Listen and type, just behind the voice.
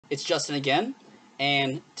It's Justin again,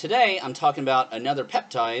 and today I'm talking about another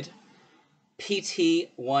peptide,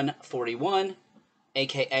 PT141,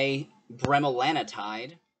 aka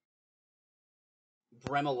bremelanotide,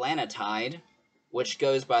 which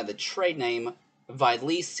goes by the trade name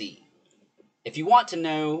Vyleesi. If you want to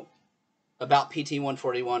know about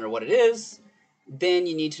PT141 or what it is, then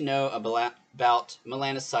you need to know about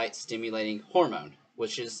melanocyte stimulating hormone,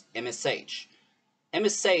 which is MSH.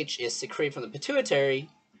 MSH is secreted from the pituitary,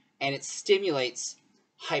 and it stimulates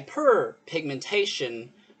hyperpigmentation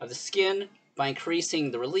of the skin by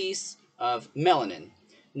increasing the release of melanin.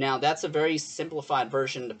 Now, that's a very simplified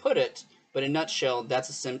version to put it, but in a nutshell,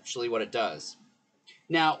 that's essentially what it does.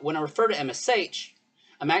 Now, when I refer to MSH,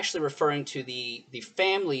 I'm actually referring to the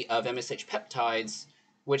family of MSH peptides,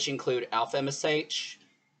 which include alpha MSH,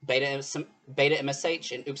 beta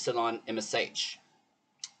MSH, and upsilon MSH.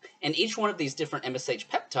 And each one of these different MSH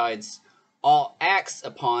peptides all acts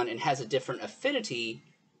upon and has a different affinity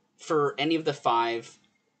for any of the 5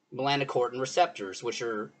 melanocortin receptors, which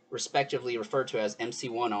are respectively referred to as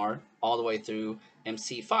MC1R all the way through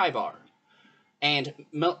MC5R. And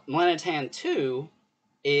melanotan-2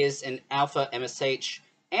 is an alpha MSH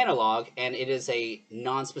analog, and it is a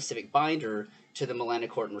non-specific binder to the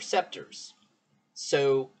melanocortin receptors.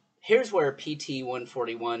 So here's where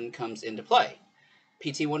PT141 comes into play.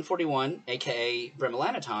 PT141, aka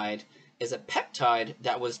bremelanotide, is a peptide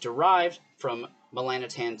that was derived from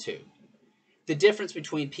melanotan-2. The difference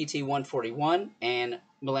between PT141 and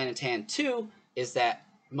melanotan-2 is that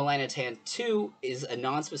melanotan-2 is a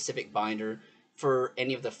non-specific binder for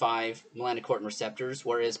any of the 5 melanocortin receptors,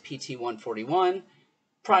 whereas PT141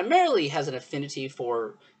 primarily has an affinity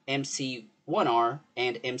for MC1R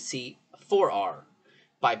and MC4R.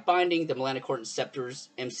 By binding the melanocortin receptors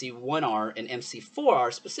MC1R and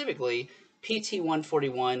MC4R specifically,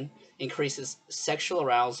 PT141 increases sexual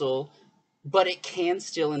arousal, but it can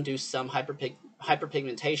still induce some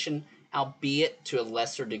hyperpigmentation, albeit to a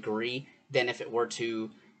lesser degree than if it were to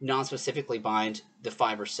non-specifically bind the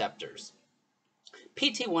 5 receptors.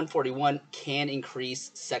 PT141 can increase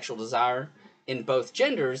sexual desire in both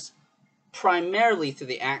genders, primarily through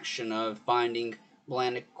the action of binding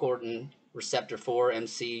melanocortin receptor 4,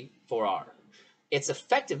 MC4R. Its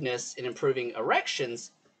effectiveness in improving erections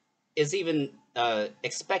is even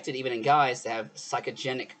expected even in guys that have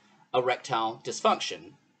psychogenic erectile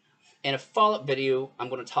dysfunction. In a follow-up video, I'm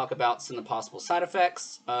going to talk about some of the possible side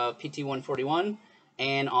effects of PT141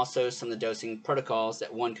 and also some of the dosing protocols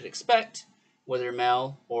that one could expect, whether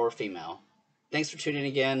male or female. Thanks for tuning in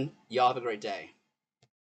again. Y'all have a great day.